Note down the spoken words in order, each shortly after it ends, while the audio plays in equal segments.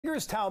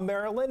Hagerstown,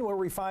 Maryland, where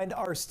we find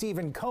our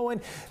Stephen Cohen,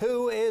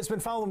 who has been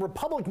following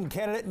Republican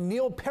candidate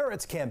Neil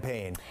Parrott's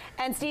campaign.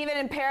 And Stephen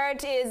and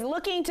Parrott is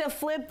looking to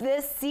flip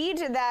this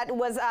seat that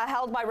was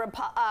held by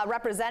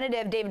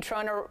Representative David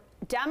Troner,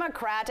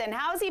 Democrat. And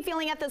how is he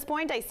feeling at this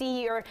point? I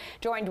see you're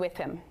joined with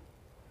him.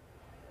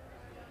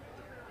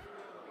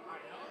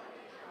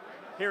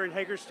 Here in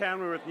Hagerstown,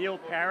 we're with Neil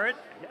Parrott.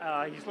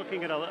 He's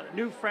looking at a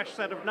new, fresh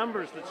set of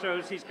numbers that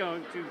shows he's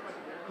going to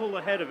pull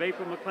ahead of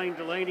April McLean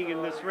Delaney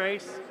in this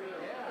race.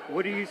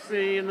 What do you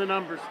see in the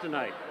numbers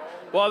tonight?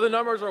 Well, the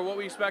numbers are what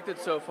we expected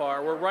so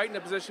far. We're right in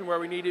a position where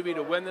we need to be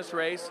to win this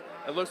race.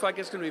 It looks like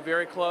it's going to be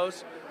very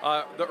close.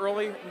 The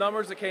early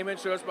numbers that came in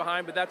show us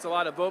behind, but that's a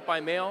lot of vote by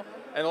mail.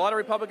 And a lot of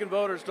Republican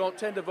voters don't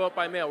tend to vote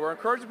by mail. We're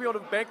encouraged to be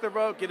able to bank their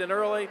vote, get in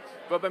early,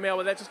 vote by mail,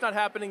 but that's just not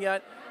happening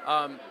yet.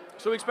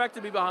 So we expect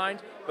to be behind,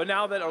 but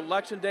now that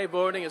Election Day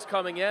voting is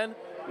coming in,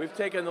 we've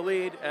taken the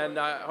lead, and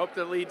I hope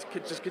the lead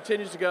just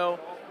continues to go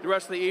the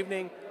rest of the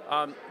evening.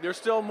 There's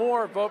still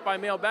more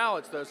vote-by-mail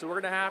ballots, though, so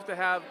we're going to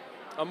have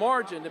a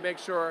margin to make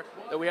sure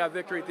that we have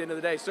victory at the end of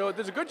the day. So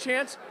there's a good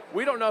chance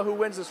we don't know who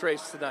wins this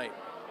race tonight.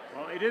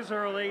 Well, it is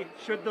early.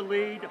 Should the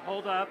lead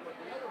hold up,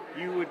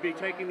 you would be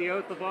taking the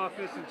oath of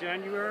office in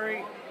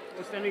January.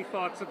 Just any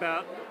thoughts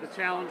about the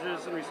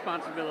challenges and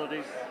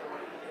responsibilities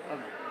of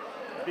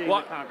being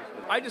a congressman?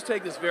 I just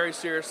take this very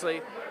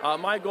seriously.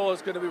 My goal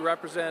is going to be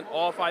represent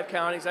all 5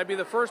 counties. I'd be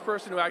the first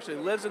person who actually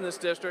lives in this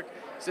district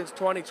since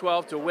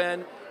 2012 to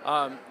win.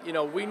 You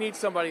know, we need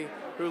somebody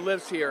who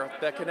lives here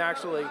that can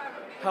actually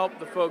help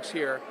the folks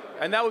here,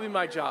 and that would be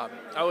my job.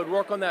 I would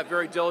work on that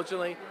very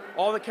diligently.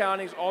 All the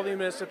counties, all the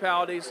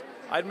municipalities,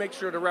 I'd make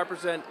sure to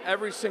represent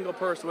every single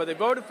person. Whether they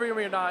voted for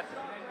me or not,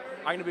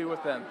 I'm going to be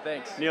with them.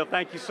 Thanks. Neil,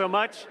 thank you so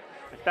much.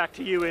 Back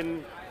to you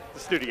in the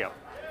studio.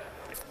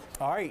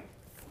 All right.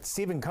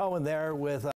 Stephen Cohen there with